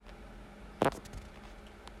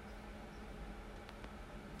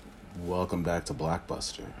welcome back to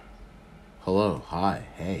Blockbuster. Hello, hi,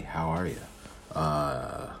 hey, how are you?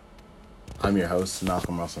 I'm your host,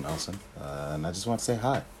 Malcolm Russell Nelson, and I just want to say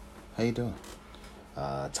hi. How you doing?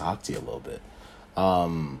 Talk to you a little bit.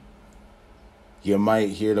 You might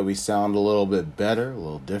hear that we sound a little bit better, a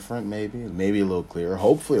little different maybe a little clearer,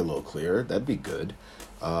 hopefully a little clearer. That'd be good.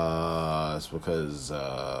 It's because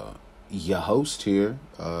your host here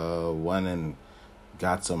went and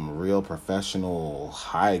got some real professional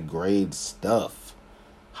high grade stuff.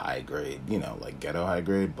 High grade, like ghetto high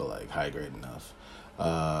grade, but like high grade enough.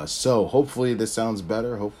 So hopefully this sounds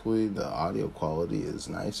better. Hopefully the audio quality is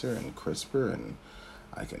nicer and crisper, and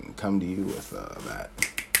I can come to you with that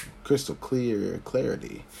crystal clear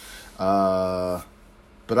clarity. But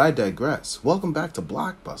I digress. Welcome back to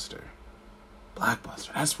Blockbuster.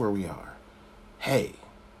 Blockbuster, that's where we are. Hey,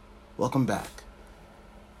 welcome back.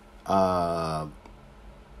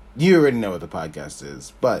 You already know what the podcast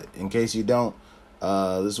is, but in case you don't,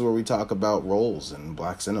 this is where we talk about roles in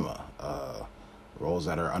black cinema. Roles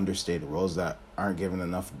that are understated, roles that aren't given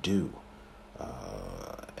enough due.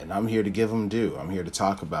 And I'm here to give them due. I'm here to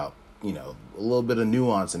talk about, a little bit of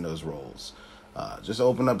nuance in those roles. Just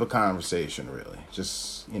open up a conversation, really.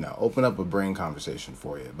 Just, open up a brain conversation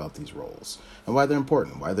for you about these roles and why they're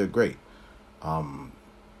important, why they're great. So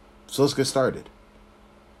let's get started.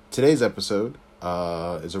 Today's episode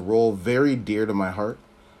is a role very dear to my heart.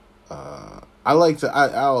 I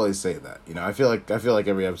always say that, I feel like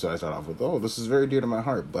every episode I start off with, oh, this is very dear to my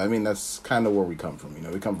heart. But I mean, that's kind of where we come from.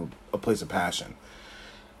 We come from a place of passion.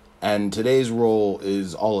 And today's role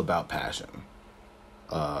is all about passion.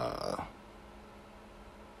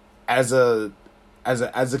 As a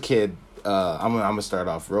kid, I'm gonna start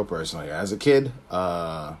off real personally. As a kid,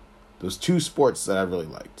 there was two sports that I really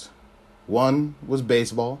liked. One was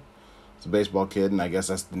baseball. I was a baseball kid, and I guess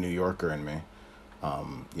that's the New Yorker in me.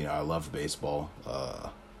 I loved baseball.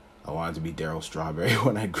 I wanted to be Darryl Strawberry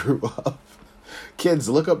when I grew up. Kids,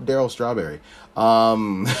 look up Darryl Strawberry.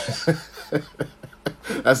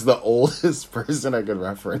 That's the oldest person I could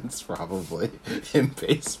reference, probably, in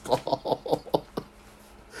baseball.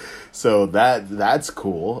 So that's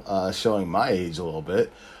cool, showing my age a little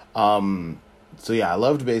bit. So yeah, I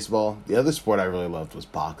loved baseball. The other sport I really loved was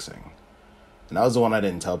boxing. And that was the one I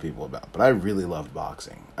didn't tell people about. But I really loved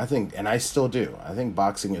boxing. I think, and I still do, I think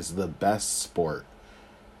boxing is the best sport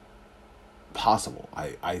possible.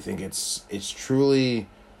 I think it's truly,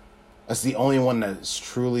 that's the only one that's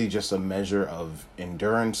truly just a measure of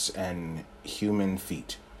endurance and human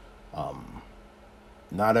feat.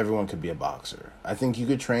 Not everyone could be a boxer. I think you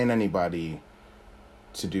could train anybody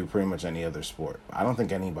to do pretty much any other sport. I don't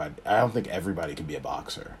think everybody could be a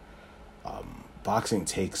boxer. Boxing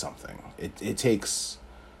takes something. It takes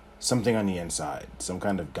something on the inside, some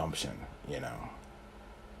kind of gumption,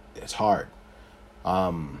 It's hard.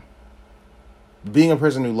 Being a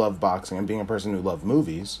person who loved boxing and being a person who loved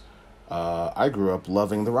movies, I grew up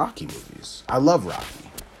loving the Rocky movies. I love Rocky.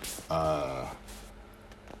 I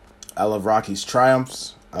love Rocky's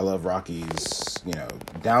triumphs. I love Rocky's,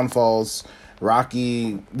 downfalls.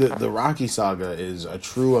 The Rocky saga is a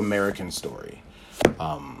true American story.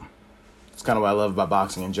 It's kind of what I love about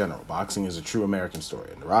boxing in general. Boxing is a true American story.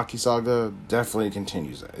 And the Rocky saga definitely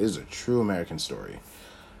continues that. It is a true American story.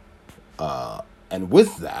 And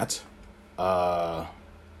with that,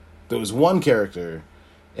 there was one character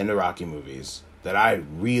in the Rocky movies that I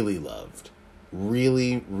really loved.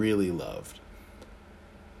 Really, really loved.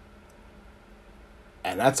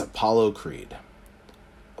 And that's Apollo Creed.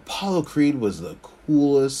 Apollo Creed was the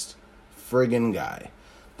coolest friggin' guy.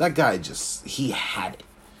 That guy he had it.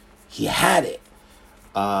 He had it.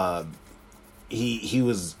 He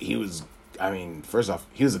was, I mean, first off,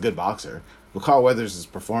 he was a good boxer. But Carl Weathers'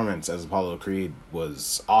 performance as Apollo Creed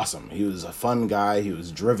was awesome. He was a fun guy. He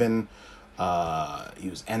was driven. He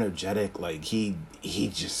was energetic. Like, he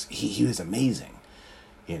was amazing.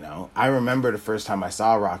 I remember the first time I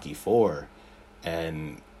saw Rocky 4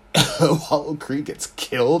 and Apollo Creed gets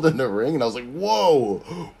killed in the ring, and I was like, whoa,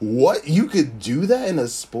 what? You could do that in a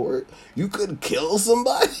sport? You could kill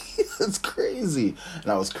somebody? That's crazy.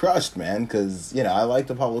 And I was crushed, man, because, I liked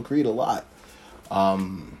Apollo Creed a lot.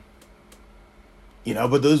 But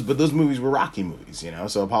those movies were Rocky movies,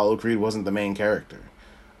 so Apollo Creed wasn't the main character.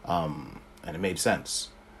 And it made sense.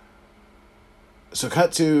 So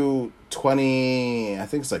cut to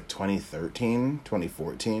 2013,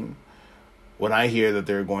 2014, when I hear that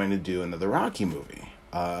they're going to do another Rocky movie.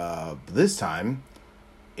 This time,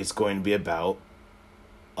 it's going to be about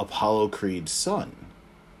Apollo Creed's son.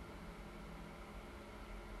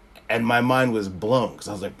 And my mind was blown, because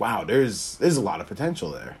I was like, wow, there's a lot of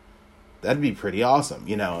potential there. That'd be pretty awesome,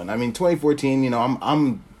 you know. And I mean, 2014, you know,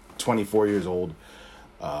 I'm 24 years old.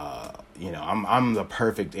 You know, I'm the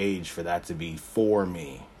perfect age for that to be for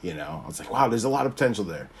me, you know. I was like, wow, there's a lot of potential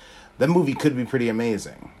there. That movie could be pretty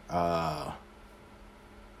amazing.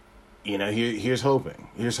 You know, here's hoping.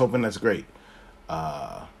 Here's hoping that's great.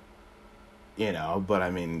 You know, but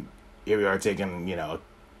I mean, here we are taking, you know, a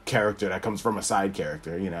character that comes from a side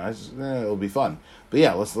character, you know, it'll be fun. But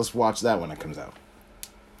yeah, let's watch that when it comes out.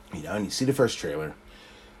 You know, and you see the first trailer.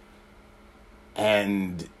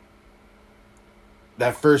 And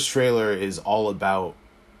that first trailer is all about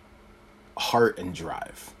heart and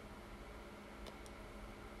drive.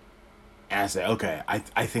 And I say, okay,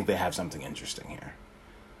 I think they have something interesting here.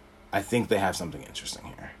 I think they have something interesting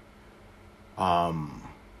here.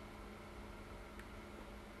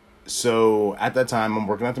 So at that time, I'm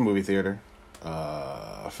working at the movie theater.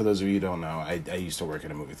 For those of you who don't know, I used to work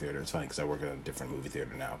at a movie theater. It's funny because I work at a different movie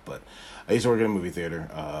theater now. But I used to work at a movie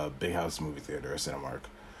theater, Big House movie theater, a Cinemark.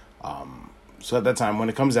 So at that time, when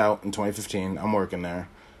it comes out in 2015, I'm working there.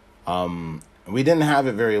 We didn't have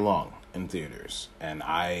it very long in theaters. And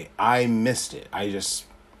I missed it. I just,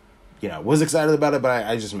 you know, was excited about it, but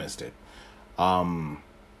I just missed it. But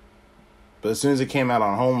as soon as it came out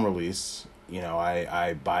on home release, you know,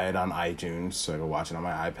 I buy it on iTunes so I can watch it on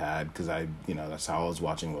my iPad because you know, that's how I was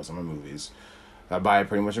watching most of my movies. I buy it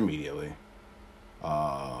pretty much immediately.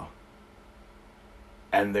 And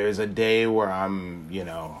there's a day where I'm, you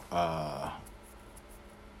know, I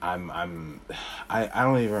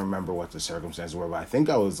don't even remember what the circumstances were, but I think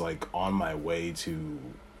I was like on my way to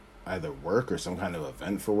either work or some kind of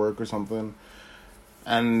event for work or something.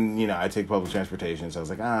 And, you know, I take public transportation, so I was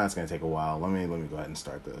like, it's going to take a while. Let me go ahead and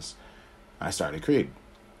start this. I started Creed.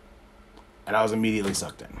 And I was immediately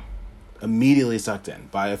sucked in.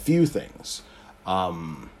 By a few things.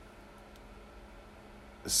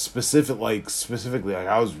 Specifically,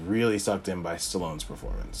 I was really sucked in by Stallone's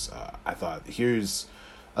performance. I thought, here's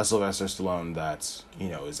a Sylvester Stallone that, you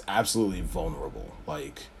know, is absolutely vulnerable.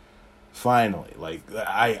 Like, finally, like,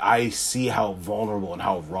 I see how vulnerable and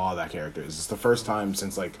how raw that character is. It's the first time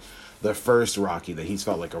since, like, the first Rocky that he's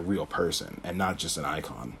felt like a real person and not just an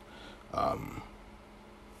icon.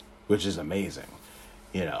 Which is amazing.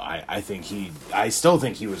 You know, I still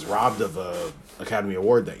think he was robbed of a Academy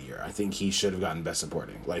Award that year. I think he should have gotten Best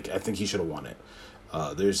Supporting. Like, I think he should have won it.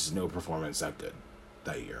 There's no performance that good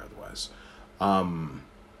that year otherwise.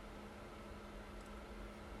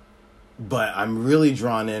 But I'm really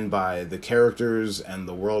drawn in by the characters and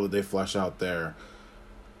the world that they flesh out there.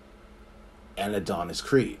 And Adonis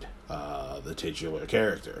Creed, the titular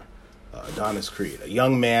character. Adonis Creed, a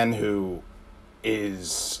young man who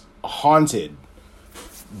is haunted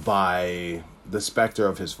by the specter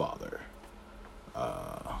of his father,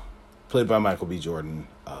 played by Michael B. Jordan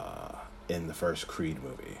in the first Creed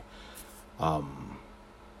movie.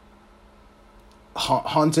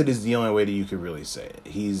 Haunted is the only way that you could really say it.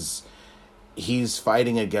 He's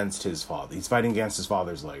fighting against his father. He's fighting against his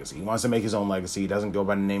father's legacy. He wants to make his own legacy. He doesn't go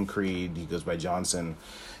by the name Creed. He goes by Johnson.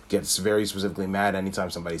 Gets very specifically mad anytime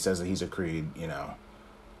somebody says that he's a Creed, you know.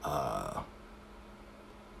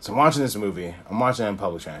 So I'm watching this movie. I'm watching it in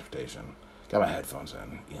public transportation. Got my headphones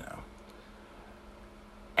in, you know.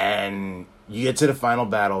 And you get to the final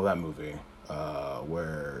battle of that movie,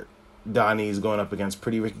 where Donnie's going up against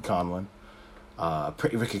Pretty Ricky Conlon.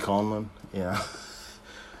 You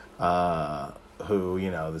know. Who,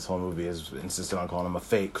 you know, this whole movie is insisted on calling him a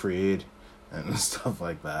fake Creed and stuff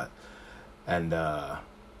like that. And,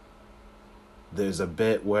 there's a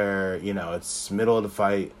bit where, you know, it's middle of the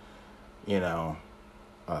fight, you know,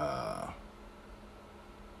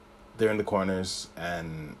 they're in the corners,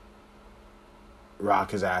 and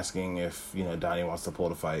Rock is asking if, you know, Donnie wants to pull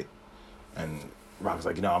the fight, and Rock's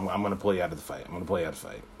like, no, I'm going to pull you out of the fight.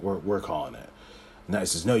 We're calling it. And Donnie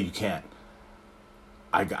says, no, you can't.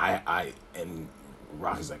 And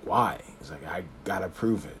Rock is like, why? He's like, I gotta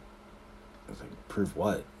prove it. I was like, prove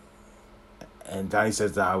what? And Donnie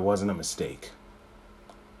says that I wasn't a mistake.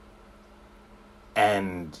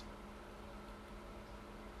 And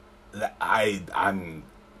I'm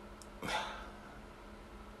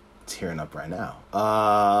tearing up right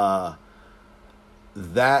now.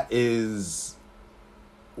 That is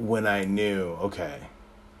when I knew, okay,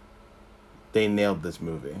 they nailed this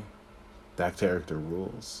movie. That character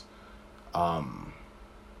rules.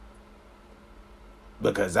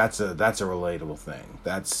 Because that's a relatable thing.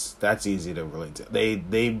 That's easy to relate to.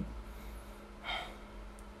 They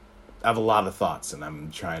have a lot of thoughts, and I'm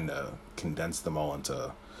trying to condense them all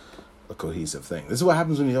into a cohesive thing. This is what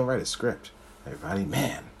happens when you don't write a script. Everybody,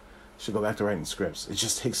 man, should go back to writing scripts. It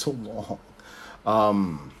just takes so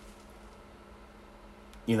long.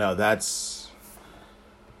 that's...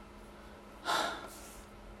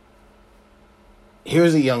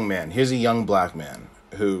 Here's a young black man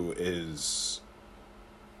who is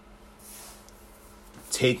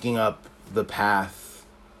taking up the path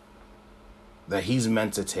that he's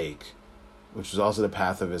meant to take, which was also the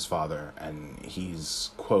path of his father, and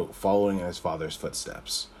he's, quote, following in his father's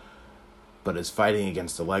footsteps, but is fighting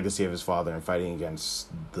against the legacy of his father and fighting against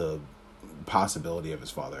the possibility of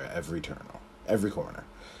his father at every turn, every corner.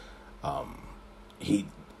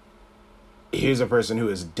 Here's a person who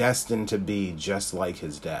is destined to be just like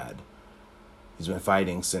his dad. He's been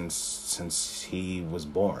fighting since he was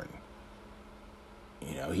born.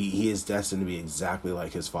 He is destined to be exactly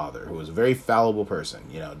like his father, who was a very fallible person.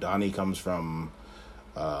 Donnie comes from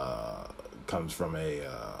a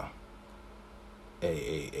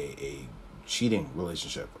cheating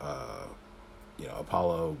relationship.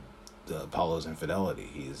 Apollo's infidelity.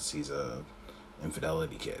 He's a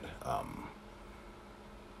infidelity kid.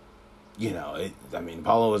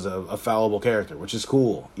 Apollo is a fallible character, which is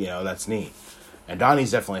cool. That's neat. And Donnie's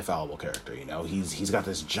definitely a fallible character. He's got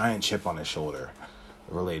this giant chip on his shoulder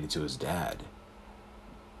related to his dad.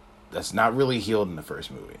 That's not really healed in the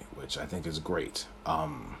first movie, which I think is great. But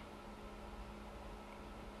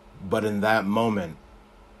in that moment,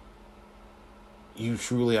 you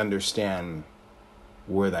truly understand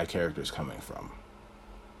where that character is coming from.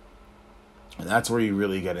 And that's where you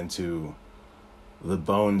really get into the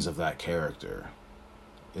bones of that character,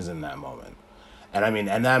 is in that moment.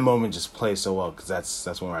 And that moment just plays so well, because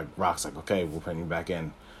that's when Rock's like, okay, we're putting you back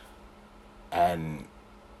in. And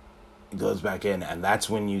it goes back in, and that's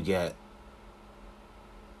when you get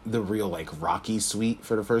the real, Rocky suite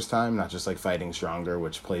for the first time, not just, Fighting Stronger,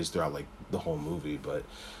 which plays throughout, the whole movie, but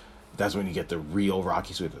that's when you get the real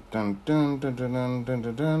Rocky suite. That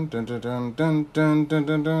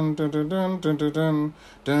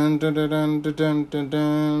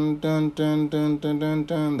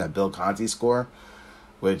Bill Conti score,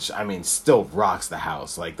 which, still rocks the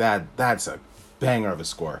house. That's a banger of a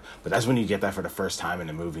score. But that's when you get that for the first time in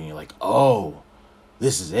the movie, and you're like, oh,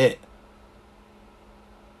 this is it.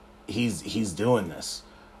 He's doing this.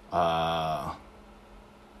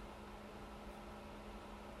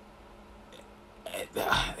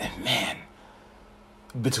 Man,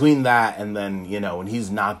 between that and then, when he's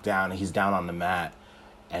knocked down, he's down on the mat,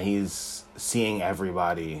 and he's seeing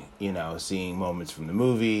everybody, seeing moments from the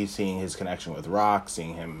movie, seeing his connection with Rock,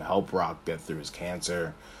 seeing him help Rock get through his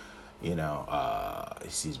cancer, he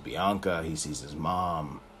sees Bianca, he sees his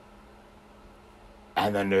mom,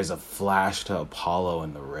 and then there's a flash to Apollo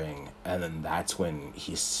in the ring, and then that's when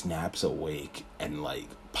he snaps awake and,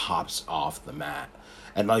 pops off the mat.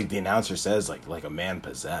 And the announcer says, like a man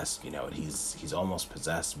possessed, and he's almost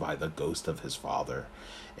possessed by the ghost of his father.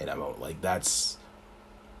 And I'm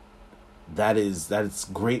that's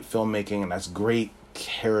great filmmaking, and that's great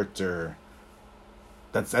character.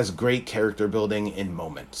 That's great character building in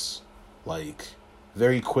moments,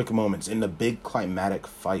 very quick moments in the big climatic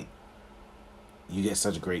fight. You get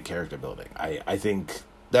such great character building. I think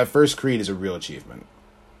that first Creed is a real achievement.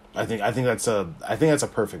 I think that's a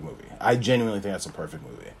perfect movie. I genuinely think that's a perfect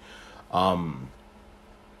movie. Now,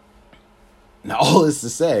 all this to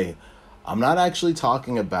say, I'm not actually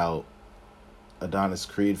talking about Adonis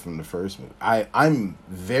Creed from the first movie. I'm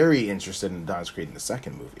very interested in Adonis Creed in the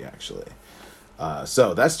second movie, actually.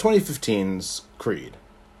 So that's 2015's Creed,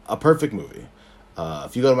 a perfect movie.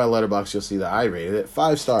 If you go to my Letterboxd, you'll see that I rated it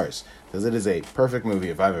 5 stars, because it is a perfect movie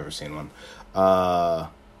if I've ever seen one.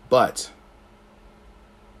 But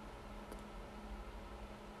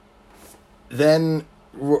then,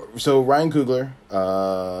 so Ryan Coogler,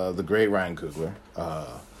 the great Ryan Coogler,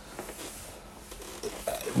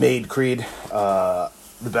 made Creed the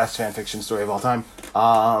best fan fiction story of all time.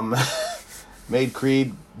 Made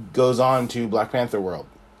Creed, goes on to Black Panther world.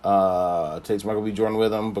 Takes Michael B. Jordan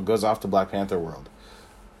with him, but goes off to Black Panther world.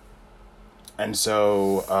 And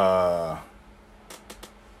so,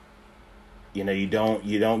 you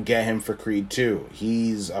don't get him for Creed 2.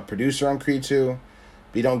 He's a producer on Creed 2,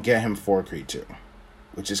 but you don't get him for Creed 2,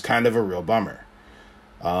 which is kind of a real bummer.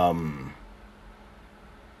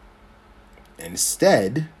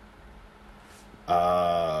 Instead,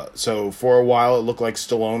 so for a while it looked like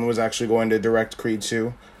Stallone was actually going to direct Creed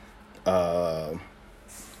 2. And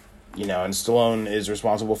Stallone is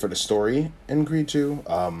responsible for the story in Creed 2,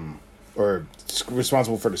 or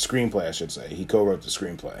responsible for the screenplay, I should say. He co-wrote the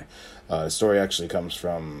screenplay. The story actually comes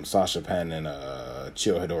from Sasha Penn and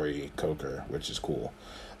Chiyohidori Coker, which is cool.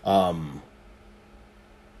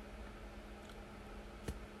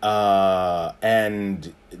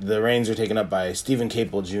 And the reins are taken up by Stephen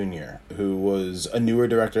Caple Jr., who was a newer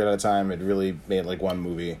director at the time, had really made like one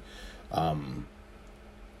movie.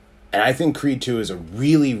 And I think Creed 2 is a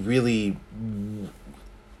really, really,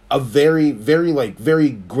 a very, very, like, very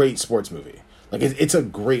great sports movie. Like, it's a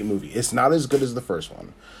great movie. It's not as good as the first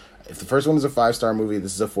one. If the first one is a 5-star movie,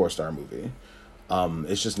 this is a 4-star movie.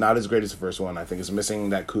 It's just not as great as the first one. I think it's missing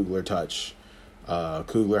that Coogler touch.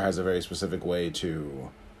 Coogler has a very specific way to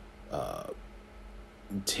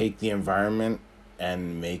take the environment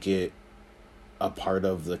and make it a part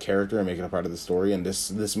of the character and make it a part of the story. And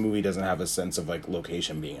this movie doesn't have a sense of like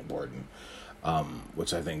location being important,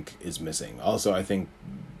 which I think is missing. Also, I think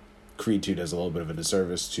Creed 2 does a little bit of a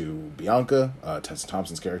disservice to Bianca, Tessa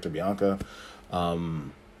Thompson's character, Bianca.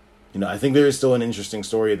 I think there is still an interesting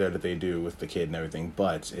story there that they do with the kid and everything,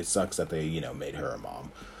 but it sucks that they, made her a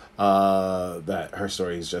mom. That her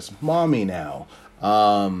story is just mommy now.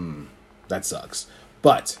 That sucks.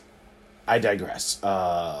 But I digress.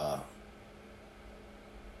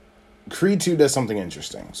 Creed 2 does something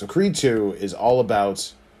interesting. So Creed 2 is all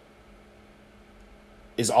about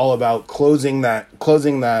closing that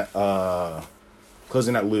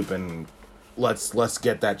loop, and let's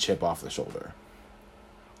get that chip off the shoulder.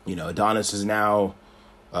 Adonis is now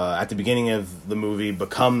at the beginning of the movie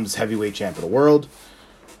becomes heavyweight champ of the world.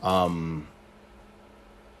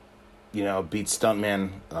 Beats Stuntman,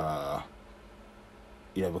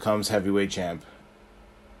 becomes heavyweight champ,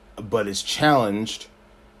 but is challenged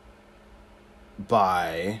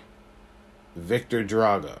by Victor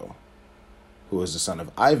Drago, who is the son of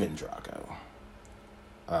Ivan Drago.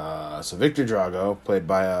 So Victor Drago, played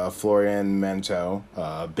by Florian Manteau,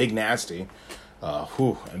 Big Nasty,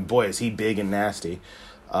 and boy is he big and nasty,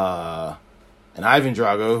 and Ivan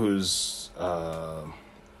Drago, who's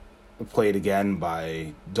played again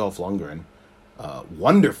by Dolph Lundgren,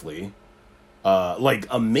 wonderfully,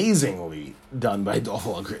 amazingly done by Dolph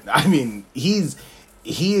Lundgren. I mean, he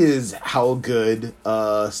is how good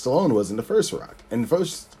Stallone was in the first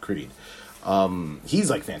Creed. He's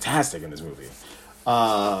like fantastic in this movie.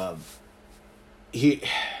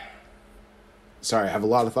 Sorry, I have a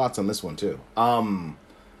lot of thoughts on this one too.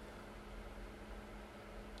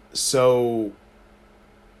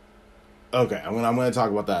 Okay, I'm gonna talk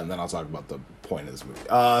about that, and then I'll talk about the point of this movie.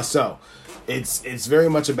 So it's very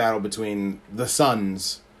much a battle between the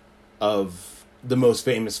sons of the most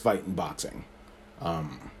famous fight in boxing.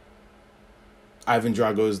 Ivan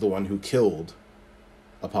Drago is the one who killed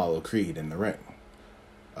Apollo Creed in the ring.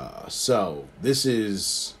 So this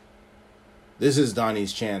is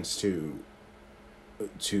Donnie's chance to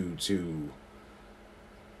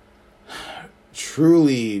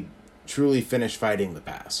truly finish fighting the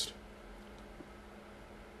past.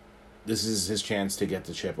 This is his chance to get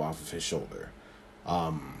the chip off of his shoulder.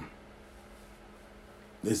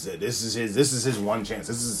 This is his one chance.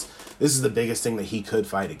 This is the biggest thing that he could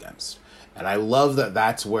fight against. And I love that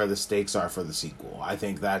that's where the stakes are for the sequel. I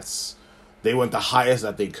think they went the highest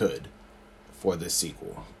that they could for this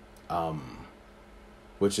sequel,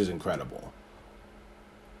 which is incredible.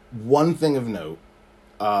 One thing of note,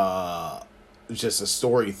 just a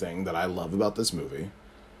story thing that I love about this movie.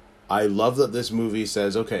 I love that this movie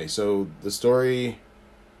says, okay, so the story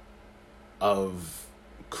of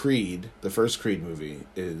Creed, the first Creed movie,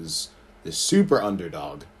 is this super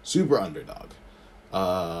underdog,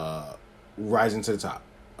 rising to the top.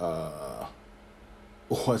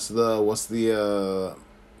 What's the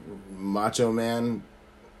Macho Man,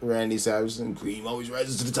 Randy Savage, and Creed always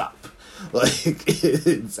rises to the top. Like,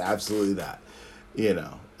 it's absolutely that,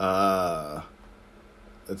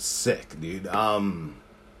 it's sick, dude.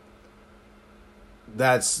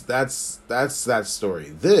 That's that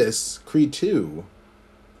story. This Creed 2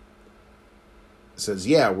 says,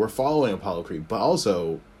 yeah, we're following Apollo Creed, but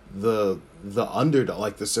also the underdog,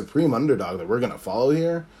 like the supreme underdog that we're gonna follow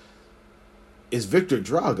here, is Victor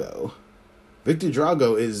Drago. Victor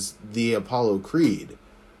Drago is the Apollo Creed,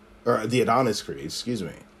 or the Adonis Creed, excuse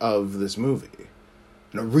me, of this movie,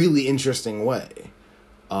 in a really interesting way.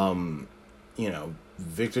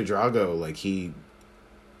 Victor Drago, like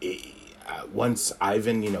once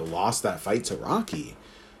Ivan, lost that fight to Rocky,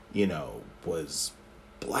 was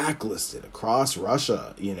blacklisted across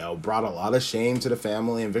Russia, brought a lot of shame to the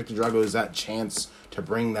family, and Victor Drago is that chance to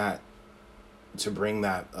bring that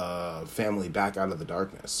family back out of the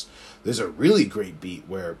darkness. There's a really great beat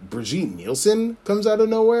where Brigitte Nielsen comes out of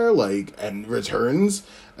nowhere, and returns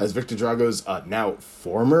as Victor Drago's now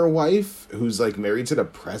former wife, who's married to the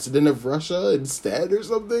president of Russia instead or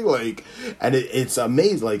something. And it's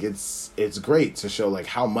amazing. It's great to show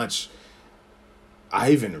how much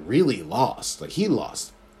Ivan really lost. He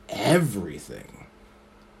lost everything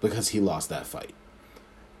because he lost that fight.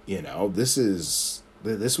 You know, this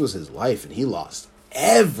was his life, and he lost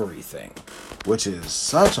everything, which is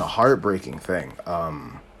such a heartbreaking thing.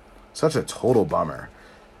 Such a total bummer.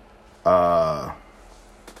 But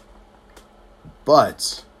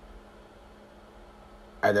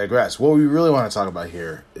I digress. What we really want to talk about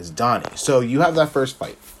here is Donnie. So you have that first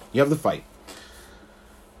fight. You have the fight.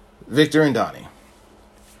 Victor and Donnie.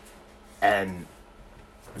 And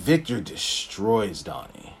Victor destroys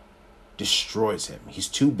Donnie. Destroys him. He's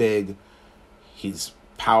too big. He's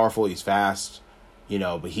powerful. He's fast. You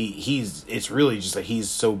know, but it's really just like he's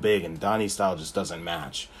so big, and Donnie's style just doesn't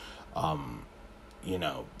match. You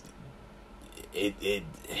know,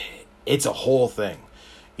 it's a whole thing.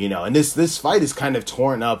 You know, and this fight has kind of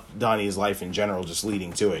torn up Donnie's life in general, just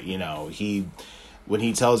leading to it. You know, when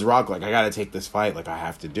he tells Rock, like, I gotta take this fight, like, I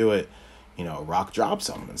have to do it, you know, Rock drops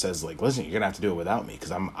him and says, like, listen, you're gonna have to do it without me,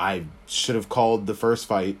 because I should have called the first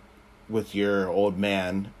fight with your old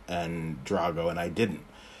man and Drago, and I didn't.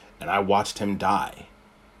 And I watched him die.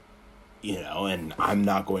 You know, and I'm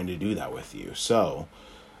not going to do that with you. So,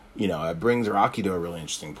 you know, it brings Rocky to a really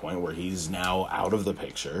interesting point where he's now out of the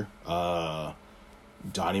picture.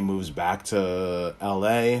 Donnie moves back to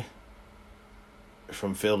LA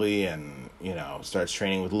from Philly and, you know, starts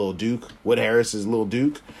training with Lil Duke. Wood Harris is Lil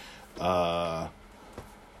Duke. You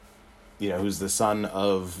know, who's the son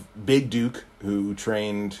of Big Duke, who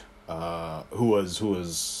trained, who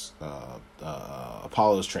was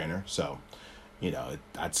Apollo's trainer. So, you know,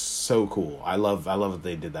 that's so cool. I love that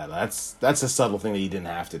they did that. That's a subtle thing that you didn't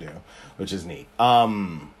have to do, which is neat.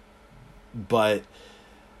 But,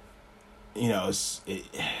 you know,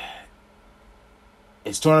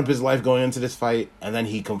 it's torn up his life going into this fight, and then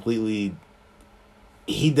he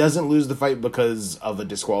doesn't lose the fight because of a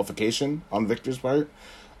disqualification on Victor's part.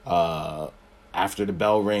 After the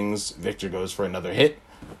bell rings, Victor goes for another hit,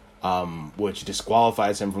 which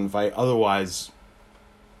disqualifies him from the fight. Otherwise,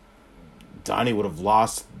 Donnie would have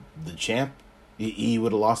lost the champ. He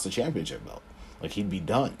would have lost the championship belt. Like, he'd be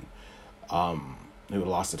done. He would have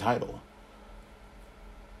lost the title.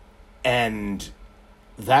 And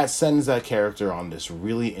that sends that character on this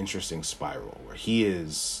really interesting spiral where he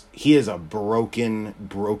is a broken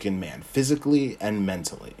man, physically and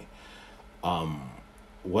mentally. One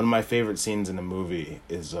of my favorite scenes in the movie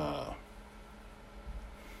is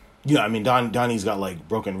yeah, I mean, Donnie's got, like,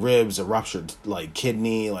 broken ribs, a ruptured, like,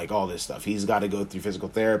 kidney, like, all this stuff. He's got to go through physical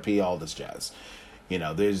therapy, all this jazz. You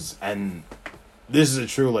know, and this is a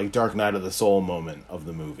true, like, Dark Night of the Soul moment of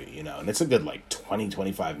the movie, you know. And it's a good, like,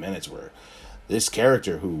 20-25 minutes where this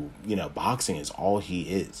character who, you know, boxing is all he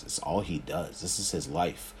is. It's all he does. This is his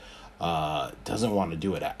life. Doesn't want to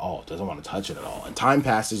do it at all. Doesn't want to touch it at all. And time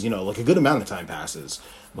passes, you know, like, a good amount of time passes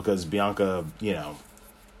because Bianca, you know,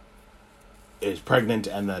 is pregnant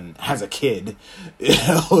and then has a kid, you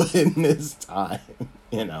know, in this time,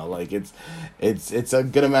 you know, like it's a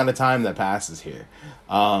good amount of time that passes here.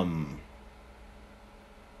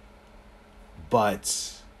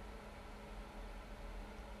 But,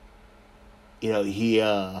 you know, he,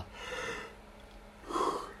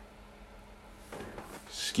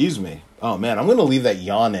 excuse me. Oh man, I'm going to leave that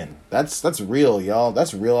yawn in. That's real, y'all.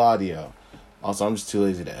 That's real audio. Also, I'm just too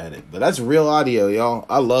lazy to edit, but that's real audio, y'all.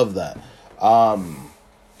 I love that.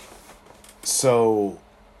 So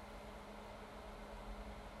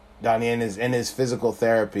Donnie in his physical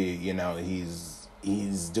therapy, you know, he's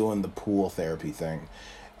doing the pool therapy thing,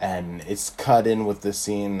 and it's cut in with the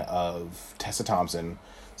scene of Tessa Thompson,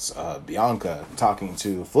 Bianca talking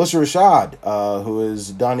to Felicia Rashad, who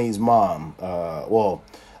is Donnie's mom,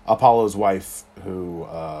 Apollo's wife, who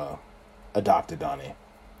adopted Donnie.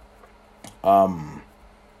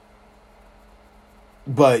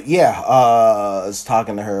 But yeah, I was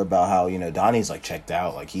talking to her about how, you know, Donnie's, like, checked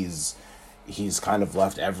out, like he's kind of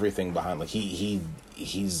left everything behind, like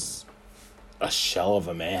he's a shell of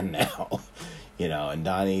a man now, you know, and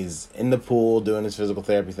Donnie's in the pool doing his physical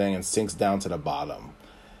therapy thing and sinks down to the bottom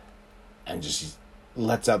and just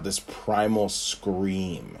lets out this primal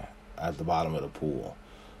scream at the bottom of the pool.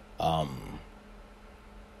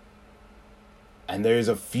 And there's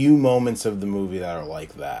a few moments of the movie that are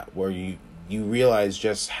like that, where you realize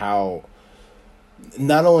just how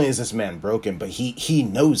not only is this man broken, but he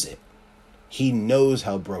knows it. He knows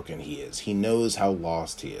how broken he is. He knows how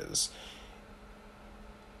lost he is.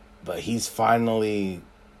 But he's finally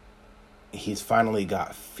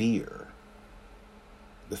got fear.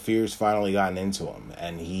 The fear's finally gotten into him,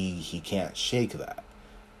 and he can't shake that.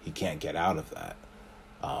 He can't get out of that.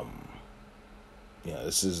 You know,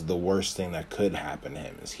 this is the worst thing that could happen to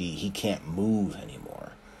him, is he can't move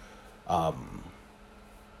anymore.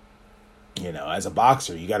 As a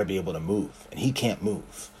boxer, you got to be able to move, and he can't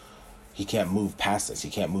move. He can't move past this. He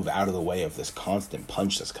can't move out of the way of this constant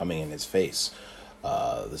punch that's coming in his face.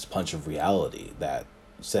 This punch of reality that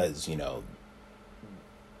says, you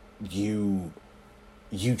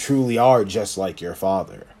truly are just like your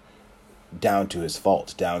father, down to his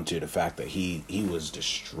fault, down to the fact that he was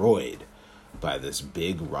destroyed by this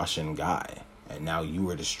big Russian guy, and now you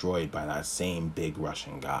were destroyed by that same big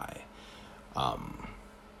Russian guy.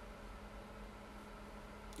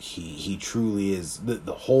 He truly is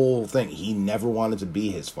the whole thing. He never wanted to be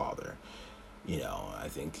his father. I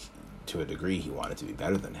think to a degree he wanted to be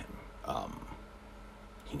better than him.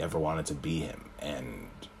 He never wanted to be him, and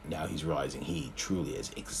now he's realizing he truly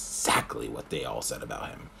is exactly what they all said about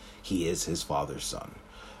him. He is his father's son.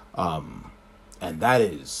 And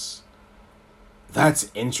that's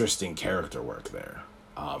interesting character work there.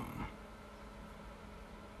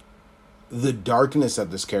 The darkness that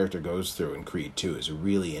this character goes through in Creed 2 is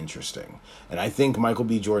really interesting. And I think Michael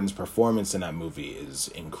B. Jordan's performance in that movie is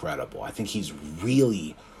incredible. I think he's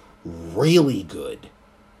really, really good.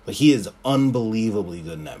 Like, he is unbelievably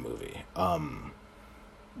good in that movie.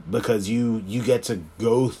 Because you get to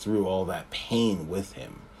go through all that pain with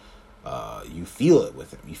him. You feel it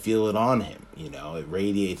with him. You feel it on him. It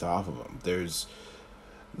radiates off of him.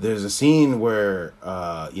 There's a scene where,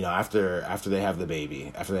 after they have the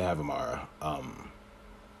baby, after they have Amara,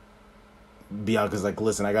 Bianca's like,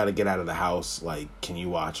 listen, I got to get out of the house. Like, can you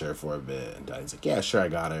watch her for a bit? And Donnie's like, yeah, sure, I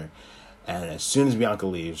got her. And as soon as Bianca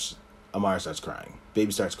leaves, Amara starts crying.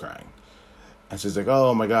 Baby starts crying. And she's like,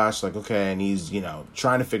 oh my gosh, like, okay. And he's,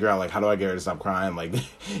 trying to figure out, like, how do I get her to stop crying? Like,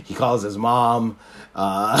 he calls his mom.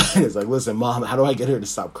 He's like, listen, Mom, how do I get her to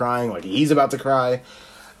stop crying? Like, he's about to cry.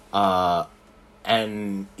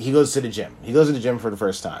 And he goes to the gym. He goes to the gym for the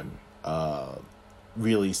first time,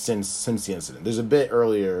 really, since the incident. There's a bit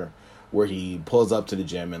earlier where he pulls up to the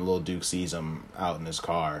gym and little Duke sees him out in his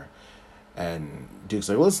car. And Duke's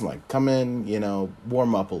like, listen, like, come in,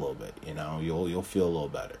 warm up a little bit, you'll feel a little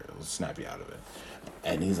better. It'll snap you out of it.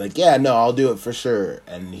 And he's like, yeah, no, I'll do it for sure.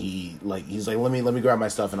 And he's like, let me grab my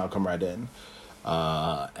stuff and I'll come right in.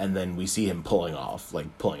 And then we see him pulling out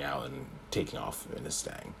and taking off in his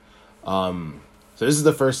Stang. So this is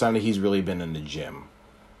the first time that he's really been in the gym.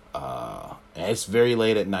 And it's very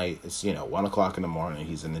late at night. It's, 1 o'clock in the morning.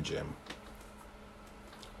 He's in the gym.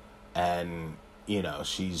 And,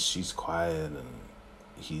 she's quiet and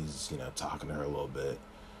he's, talking to her a little bit.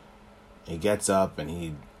 He gets up and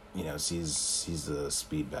he, sees the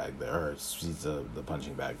speed bag there, or sees the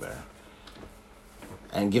punching bag there.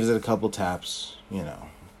 And gives it a couple taps,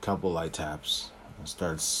 couple light taps. And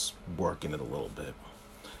starts working it a little bit.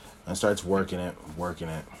 And starts working it,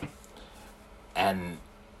 and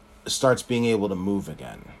starts being able to move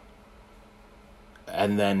again.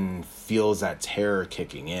 And then feels that terror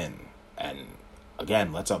kicking in, and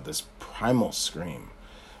again lets out this primal scream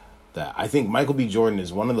that I think Michael B. Jordan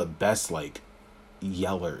is one of the best, like,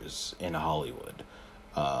 yellers in Hollywood.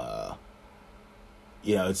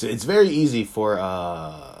 It's very easy for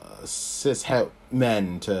cis-het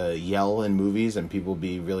men to yell in movies and people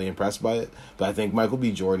be really impressed by it, but I think Michael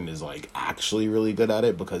B. Jordan is, like, actually really good at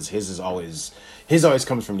it, because his always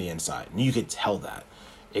comes from the inside, and you could tell that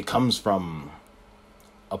it comes from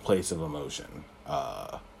a place of emotion.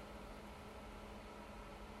 And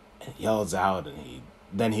he yells out, and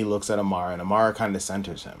then he looks at Amara, and Amara kind of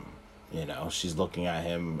centers him. She's looking at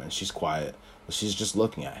him, and she's quiet, but she's just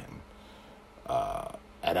looking at him.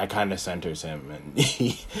 And that kind of centers him, and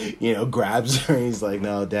he, grabs her, and he's like,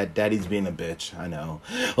 no, Daddy's being a bitch, I know.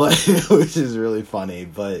 Which is really funny,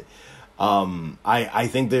 but I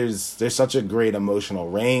think there's such a great emotional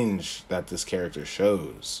range that this character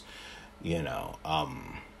shows,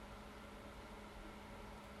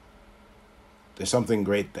 there's something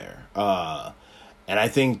great there. And I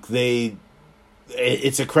think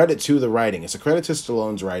it's a credit to the writing. It's a credit to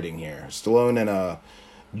Stallone's writing here. Stallone and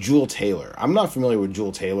Jewel Taylor. I'm not familiar with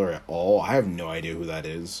Jewel Taylor at all. I have no idea who that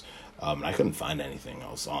is. I couldn't find anything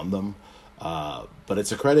else on them. But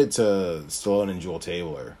it's a credit to Stallone and Jewel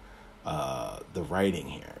Taylor, the writing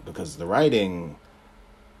here. Because the writing,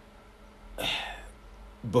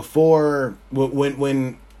 before,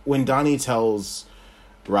 when Donnie tells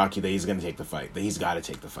Rocky that he's going to take the fight, that he's got to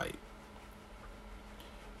take the fight,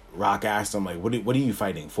 Rock asked him, like, what are you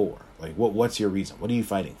fighting for? Like, what's your reason? What are you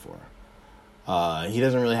fighting for? He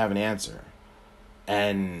doesn't really have an answer.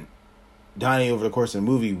 And Donnie, over the course of the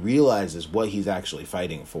movie, realizes what he's actually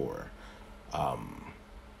fighting for. And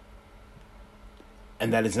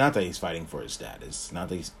that it's not that he's fighting for his dad. It's not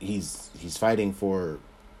that he's fighting for,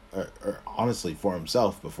 or honestly, for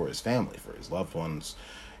himself, but for his family, for his loved ones,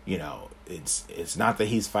 You know, it's not that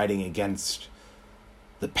he's fighting against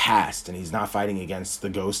the past, and he's not fighting against the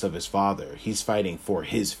ghost of his father. He's fighting for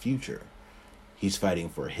his future. He's fighting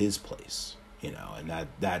for his place, you know, and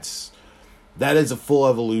that is a full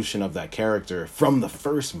evolution of that character from the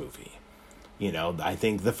first movie. You know, I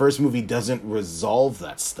think the first movie doesn't resolve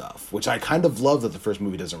that stuff, which I kind of love that the first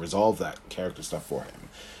movie doesn't resolve that character stuff for him.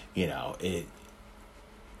 You know,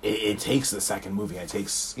 it takes the second movie, and it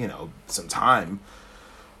takes, you know, some time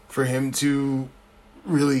for him to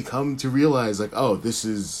really come to realize, like, oh, this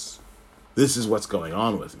is what's going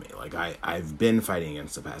on with me. Like, I've been fighting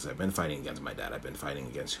against the past. I've been fighting against my dad. I've been fighting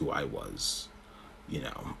against who I was. You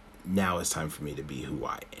know, now it's time for me to be who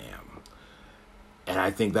I am. And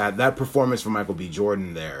I think that performance from Michael B.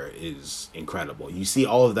 Jordan there is incredible. You see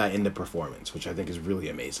all of that in the performance, which I think is really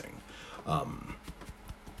amazing.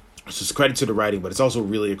 It's just credit to the writing, but it's also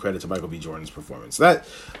really a credit to Michael B. Jordan's performance. That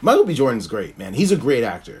Michael B. Jordan's great, man. He's a great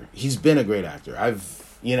actor. He's been a great actor.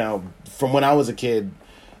 You know, from when I was a kid,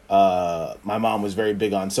 my mom was very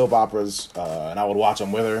big on soap operas, and I would watch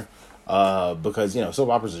them with her, because, you know, soap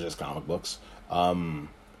operas are just comic books.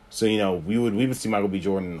 So, you know, we would see Michael B.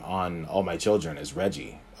 Jordan on All My Children as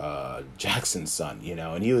Reggie, Jackson's son, you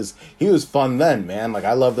know, and he was fun then, man. Like,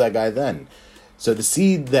 I loved that guy then. So to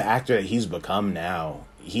see the actor that he's become now,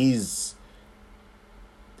 he's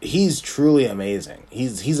truly amazing.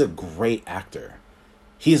 He's a great actor.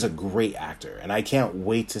 He is a great actor, and I can't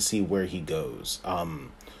wait to see where he goes.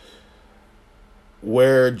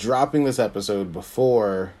 We're dropping this episode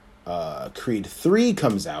before Creed 3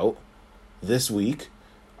 comes out this week,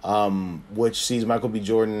 which sees Michael B.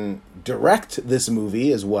 Jordan direct this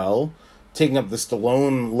movie as well, taking up the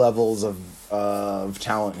Stallone levels of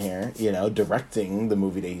talent here, you know, directing the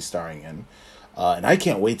movie that he's starring in. And I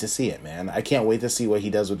can't wait to see it, man. I can't wait to see what he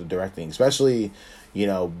does with the directing, especially, you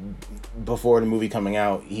know, before the movie coming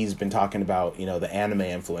out, he's been talking about, you know, the anime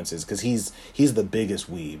influences, because he's the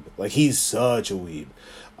biggest weeb. Like, he's such a weeb.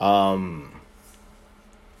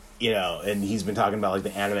 You know, and he's been talking about, like,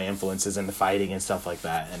 the anime influences and the fighting and stuff like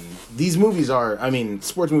that. And these movies are, I mean,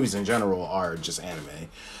 sports movies in general are just anime.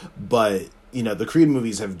 But, you know, the Creed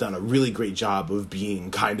movies have done a really great job of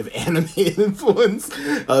being kind of anime influenced.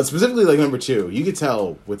 Specifically, like, number 2. You could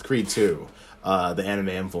tell with Creed 2, the anime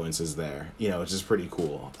influence is there, you know, which is pretty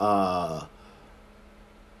cool.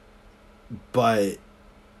 But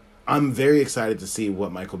I'm very excited to see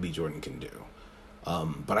what Michael B. Jordan can do.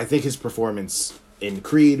 But I think his performance in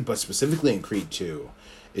Creed, but specifically in Creed 2,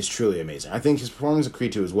 is truly amazing. I think his performance in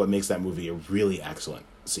Creed 2 is what makes that movie a really excellent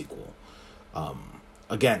sequel.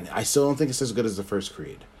 Again, I still don't think it's as good as the first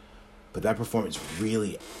Creed, but that performance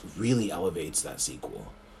really, really elevates that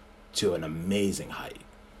sequel to an amazing height.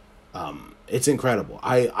 It's incredible.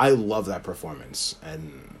 I love that performance,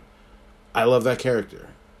 and I love that character.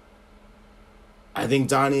 I think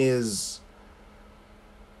Donnie is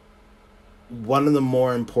one of the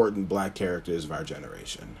more important black characters of our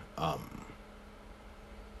generation,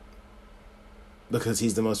 because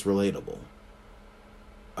he's the most relatable.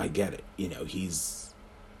 I get it. You know,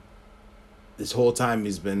 this whole time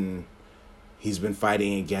he's been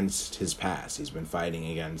fighting against his past. He's been fighting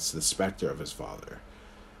against the specter of his father.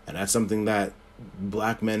 And that's something that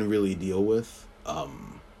black men really deal with.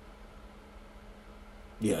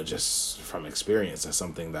 You know, just from experience, that's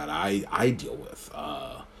something that I deal with,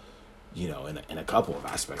 you know, in a couple of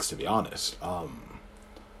aspects, to be honest.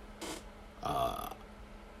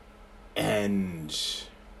 And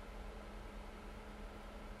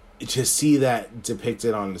to see that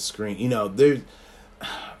depicted on the screen, you know, there's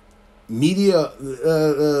media,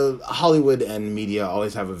 Hollywood and media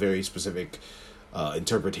always have a very specific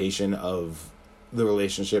interpretation of the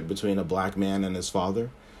relationship between a black man and his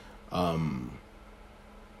father. And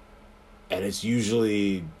it's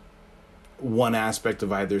usually one aspect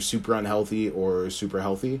of either super unhealthy or super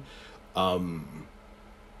healthy. You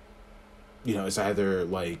know, it's either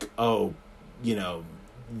like, oh, you know,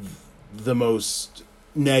 the most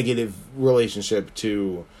negative relationship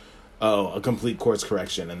to, oh, a complete course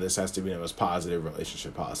correction, and this has to be the most positive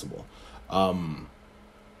relationship possible.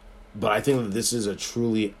 But I think that this is a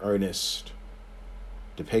truly earnest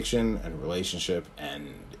depiction and relationship, and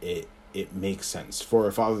it makes sense. For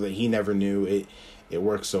a father that he never knew, it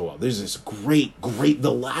works so well. There's this great,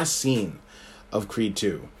 the last scene of Creed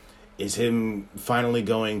 2 is him finally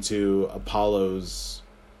going to Apollo's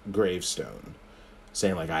gravestone,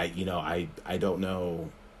 saying, like, I don't know,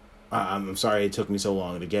 I'm sorry it took me so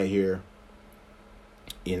long to get here,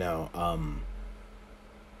 you know,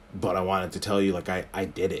 but I wanted to tell you, like, I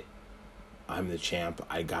did it. I'm the champ.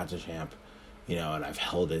 I got the champ, you know, and I've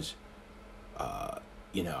held it.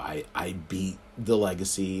 I beat the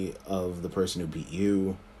legacy of the person who beat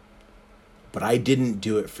you, but I didn't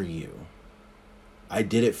do it for you. I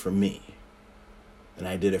did it for me, and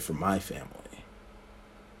I did it for my family.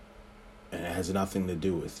 And it has nothing to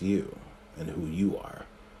do with you and who you are.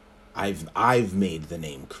 I've made the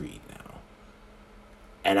name Creed now.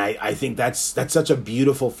 And I think that's such a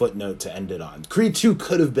beautiful footnote to end it on. Creed 2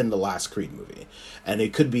 could have been the last Creed movie, and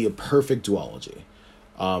it could be a perfect duology.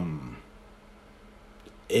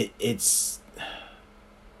 It's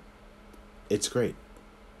great.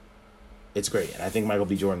 It's great. And I think Michael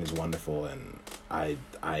B. Jordan is wonderful, and I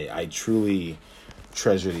truly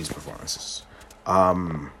treasure these performances.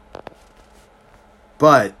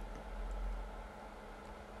 But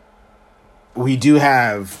we do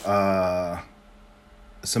have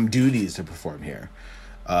some duties to perform here.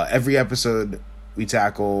 Every episode we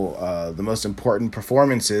tackle the most important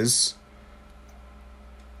performances,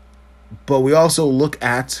 but we also look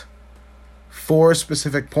at 4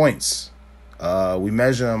 specific points. We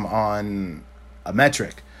measure them on a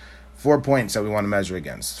metric. 4 points that we want to measure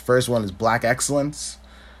against. First one is Black excellence.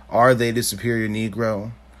 Are they the superior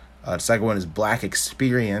Negro? The second one is Black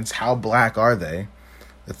experience. How Black are they?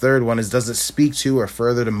 The third one is, does it speak to or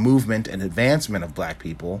further the movement and advancement of Black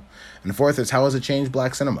people? And the fourth is, how has it changed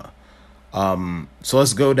Black cinema? So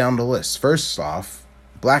let's go down the list. First off,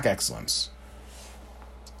 Black excellence.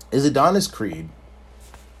 Is Adonis Creed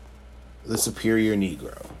the superior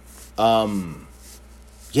Negro?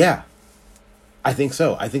 Yeah, I think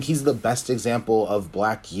so. I think he's the best example of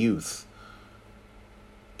Black youth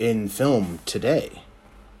in film today.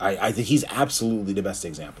 I think he's absolutely the best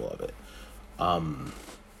example of it.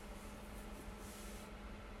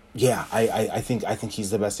 Yeah, I think he's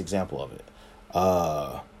the best example of it.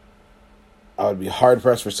 I would be hard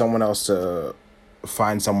pressed for someone else to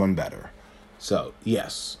find someone better. So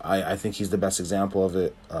yes, I think he's the best example of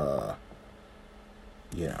it.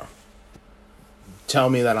 Tell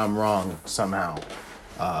me that I'm wrong somehow.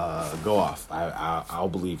 Go off. I'll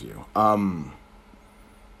believe you.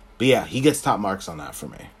 But yeah, he gets top marks on that for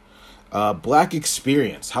me. Black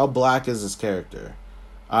experience. How Black is his character?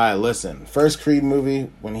 Alright, listen. First Creed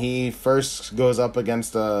movie, when he first goes up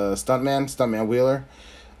against Stuntman Wheeler,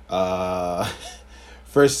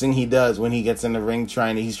 first thing he does when he gets in the ring,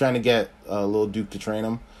 he's trying to get Lil Duke to train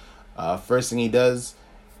him. First thing he does,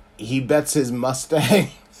 he bets his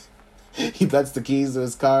Mustang. He bets the keys to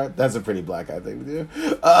his car. That's a pretty Black, I think, to do.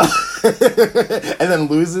 And then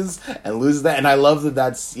loses that. And I love that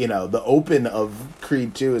that's, the open of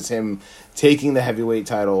Creed 2 is him taking the heavyweight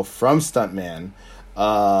title from Stuntman,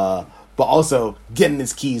 but also getting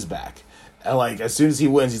his keys back. And, as soon as he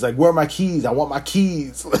wins, he's like, where are my keys? I want my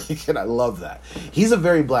keys. And I love that. He's a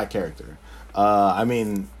very Black character.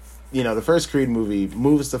 The first Creed movie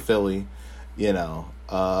moves to Philly,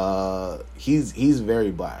 he's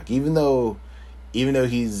very Black, even though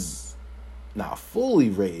he's not fully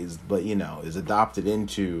raised, but is adopted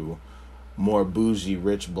into more bougie,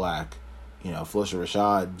 rich Black. Felicia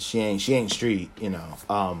Rashad, she ain't street.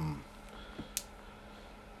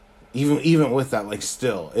 Even with that,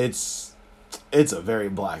 still, it's a very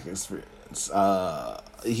Black experience.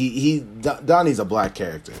 Donnie's a Black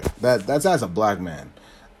character. That's as a Black man,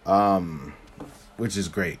 which is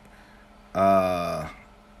great.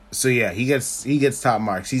 So yeah, he gets top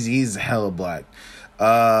marks. He's hella Black.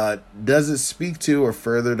 Does it speak to or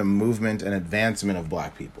further the movement and advancement of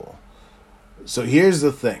Black people? So here's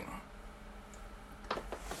the thing.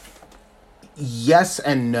 Yes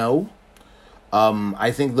and no.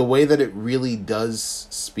 I think the way that it really does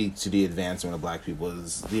speak to the advancement of Black people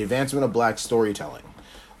is the advancement of Black storytelling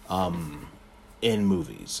in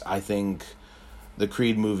movies. I think the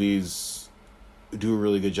Creed movies do a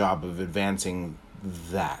really good job of advancing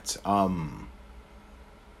that. And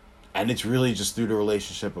it's really just through the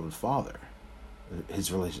relationship of the father.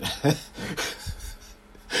 His relationship.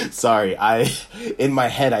 Sorry, in my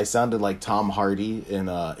head I sounded like Tom Hardy in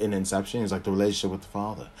Inception. He's like, the relationship with the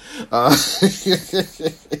father.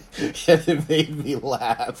 And it made me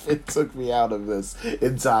laugh. It took me out of this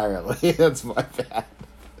entirely. That's my bad.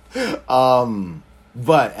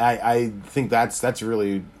 But I think that's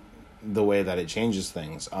really the way that it changes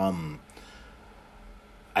things.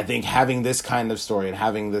 I think having this kind of story and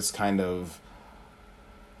having this kind of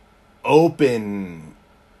open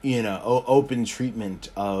treatment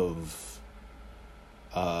of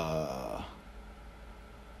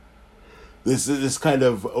this kind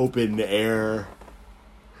of open air.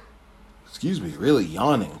 Excuse me, really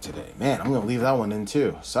yawning today. Man, I'm gonna leave that one in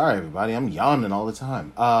too. Sorry everybody, I'm yawning all the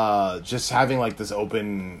time. Just having this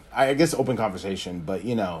open conversation, but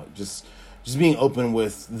just just being open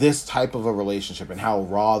with this type of a relationship and how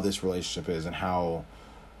raw this relationship is and how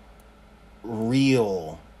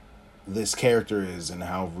real this character is and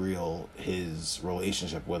how real his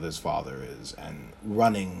relationship with his father is, and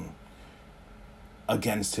running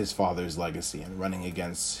against his father's legacy and running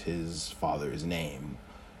against his father's name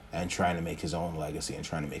and trying to make his own legacy and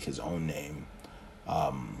trying to make his own name.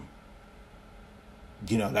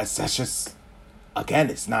 That's just, again,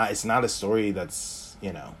 it's not a story that's,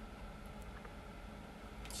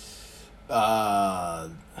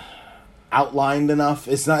 outlined enough.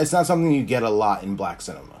 It's not something you get a lot in black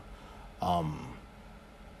cinema.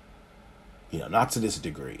 Not to this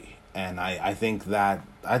degree. And I think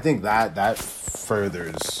that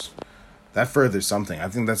furthers something. I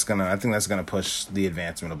think that's gonna push the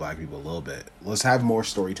advancement of black people a little bit. Let's have more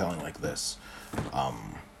storytelling like this.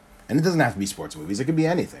 And it doesn't have to be sports movies. It could be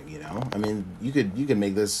anything, I mean, you could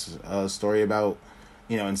make this a story about,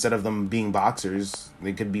 instead of them being boxers,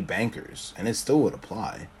 they could be bankers, and it still would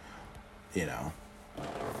apply.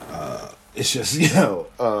 It's just,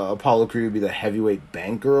 Apollo Creed would be the heavyweight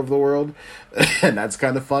banker of the world, and that's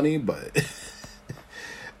kind of funny, but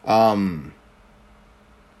how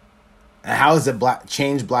has it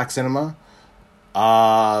changed black cinema?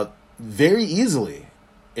 Very easily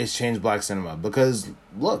it's changed black cinema, because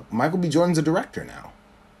look, Michael B. Jordan's a director now.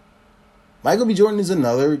 Michael B. Jordan is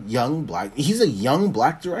another he's a young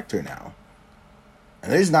black director now. And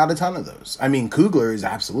there's not a ton of those. I mean, Coogler is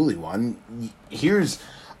absolutely one. Here's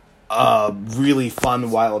a really fun,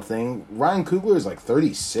 wild thing. Ryan Coogler is like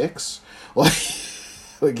 36.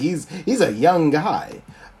 Like he's a young guy.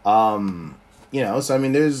 So I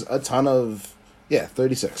mean, there's a ton of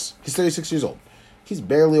 36. He's 36 years old. He's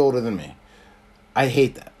barely older than me. I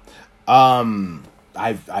hate that.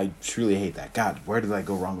 I truly hate that. God, where did I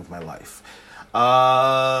go wrong with my life?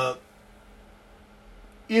 So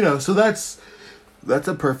that's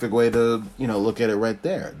a perfect way to, look at it right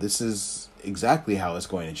there. This is exactly how it's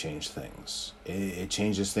going to change things. It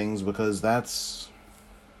changes things because that's,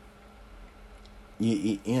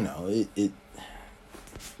 we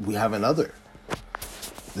have another.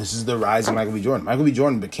 This is the rise of Michael B. Jordan. Michael B.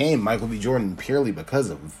 Jordan became Michael B. Jordan purely because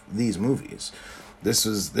of these movies. This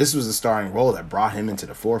was a starring role that brought him into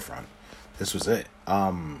the forefront. This was it.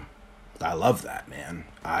 I love that, man.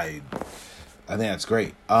 I think that's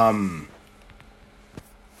great.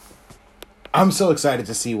 I'm so excited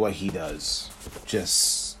to see what he does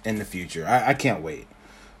just in the future. I can't wait.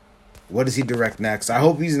 What does he direct next? I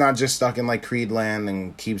hope he's not just stuck in like Creed land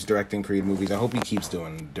and keeps directing Creed movies. I hope he keeps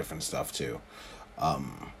doing different stuff too.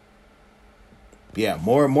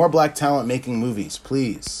 More black talent making movies,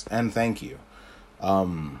 please, and thank you.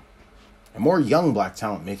 And more young black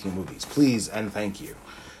talent making movies, please, and thank you.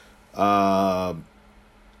 Young,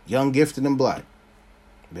 gifted, and black.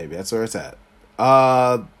 Baby, that's where it's at.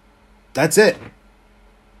 That's it.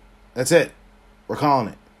 That's it. We're calling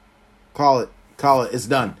it. Call it. It's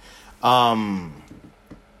done.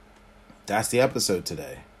 That's the episode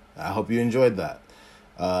today. I hope you enjoyed that.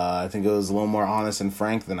 I think it was a little more honest and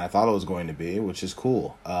frank than I thought it was going to be, which is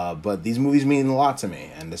cool. But these movies mean a lot to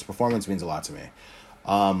me, and this performance means a lot to me.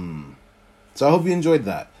 So I hope you enjoyed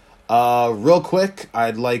that. Real quick,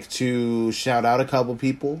 I'd like to shout out a couple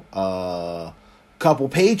people, couple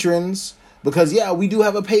patrons, because we do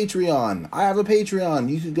have a Patreon. I have a Patreon.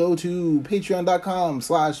 You could go to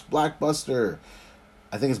patreon.com/Blackbuster.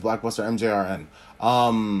 I think it's Blackbuster MJRN.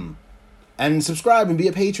 And subscribe and be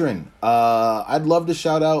a patron. I'd love to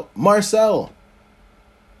shout out Marcel.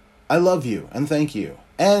 I love you and thank you.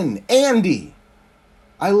 And Andy.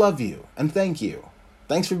 I love you and thank you.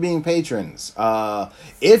 Thanks for being patrons.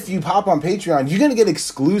 If you pop on Patreon, you're going to get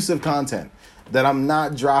exclusive content that I'm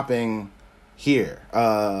not dropping here.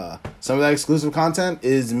 Some of that exclusive content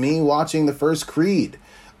is me watching the first Creed.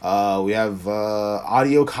 We have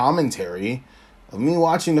audio commentary of me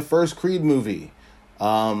watching the first Creed movie.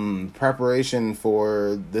 Preparation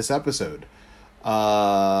for this episode.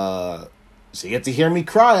 So you get to hear me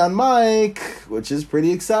cry on mic, which is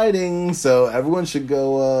pretty exciting. So everyone should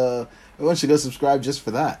go subscribe just for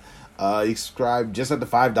that. You subscribe just at the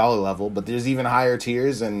 $5 level, but there's even higher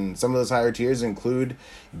tiers, and some of those higher tiers include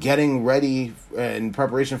getting ready in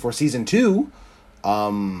preparation for season 2.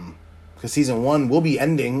 Because season 1 will be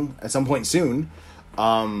ending at some point soon.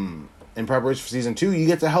 In preparation for season 2, you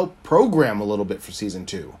get to help program a little bit for season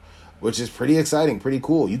 2, which is pretty exciting, pretty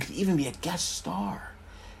cool. You could even be a guest star.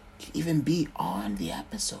 You could even be on the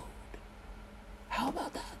episode. How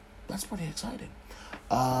about that? That's pretty exciting.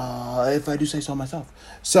 If I do say so myself.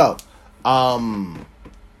 So, go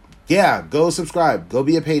subscribe. Go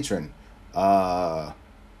be a patron.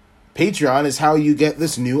 Patreon is how you get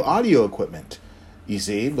this new audio equipment. You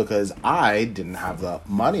see, because I didn't have the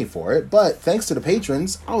money for it, but thanks to the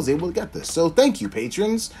patrons, I was able to get this. So thank you,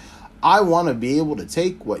 patrons. I want to be able to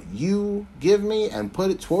take what you give me and put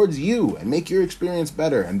it towards you and make your experience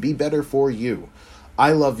better and be better for you.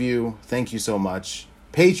 I love you. Thank you so much.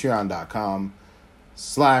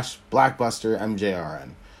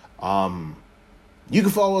 Patreon.com/BlackbusterMJRN. You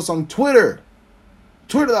can follow us on Twitter.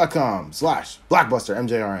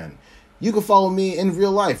 Twitter.com/BlackbusterMJRN. You can follow me in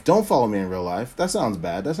real life. Don't follow me in real life. That sounds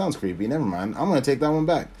bad. That sounds creepy. Never mind. I'm going to take that one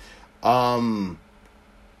back. But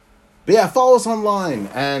yeah, follow us online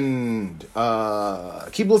and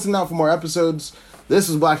keep listening out for more episodes. This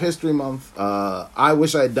is Black History Month. I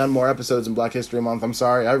wish I had done more episodes in Black History Month. I'm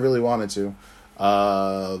sorry. I really wanted to.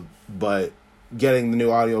 But getting the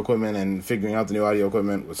new audio equipment and figuring out the new audio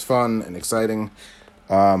equipment was fun and exciting.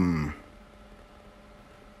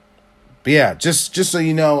 But yeah, just so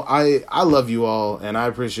you know, I love you all, and I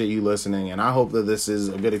appreciate you listening, and I hope that this is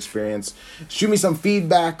a good experience. Shoot me some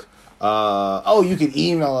feedback. You can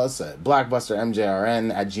email us at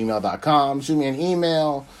blackbustermjrn@gmail.com. Shoot me an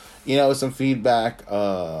email, with some feedback.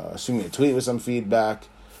 Shoot me a tweet with some feedback.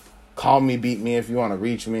 Call me, beat me if you want to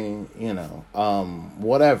reach me,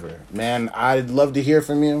 whatever. Man, I'd love to hear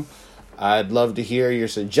from you. I'd love to hear your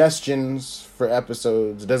suggestions for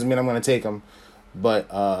episodes. It doesn't mean I'm going to take them,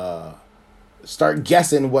 but start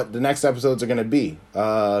guessing what the next episodes are going to be.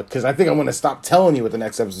 Because I think I'm going to stop telling you what the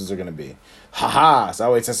next episodes are going to be. Haha.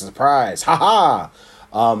 So it's a surprise. Haha.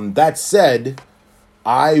 That said,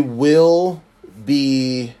 I will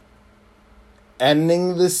be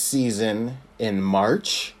ending this season in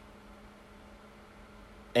March.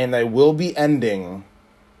 And I will be ending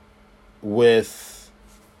with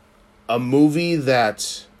a movie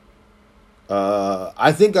that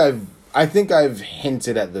I think I've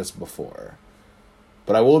hinted at this before.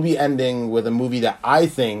 But I will be ending with a movie that I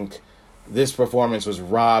think this performance was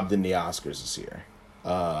robbed in the Oscars this year.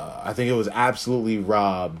 I think it was absolutely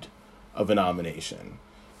robbed of a nomination.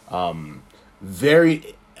 A very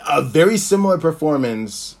similar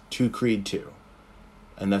performance to Creed 2.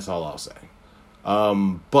 And that's all I'll say.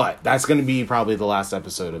 But that's going to be probably the last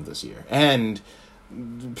episode of this year. And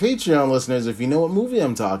Patreon listeners, if you know what movie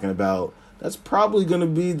I'm talking about, that's probably going to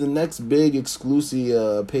be the next big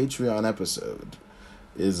exclusive Patreon episode.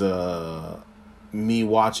 Is me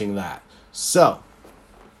watching that. So,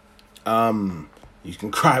 you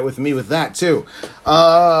can cry with me with that too.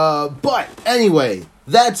 But anyway,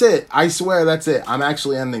 that's it. I swear that's it. I'm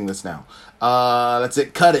actually ending this now. That's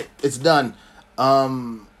it. Cut it. It's done.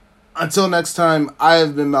 Until next time, I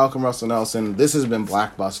have been Malcolm Russell Nelson. This has been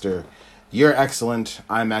Blackbuster. You're excellent.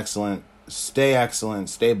 I'm excellent. Stay excellent.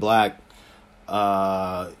 Stay black.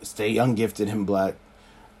 Stay young, gifted, and black.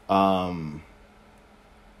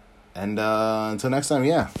 And until next time,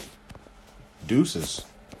 yeah. Deuces.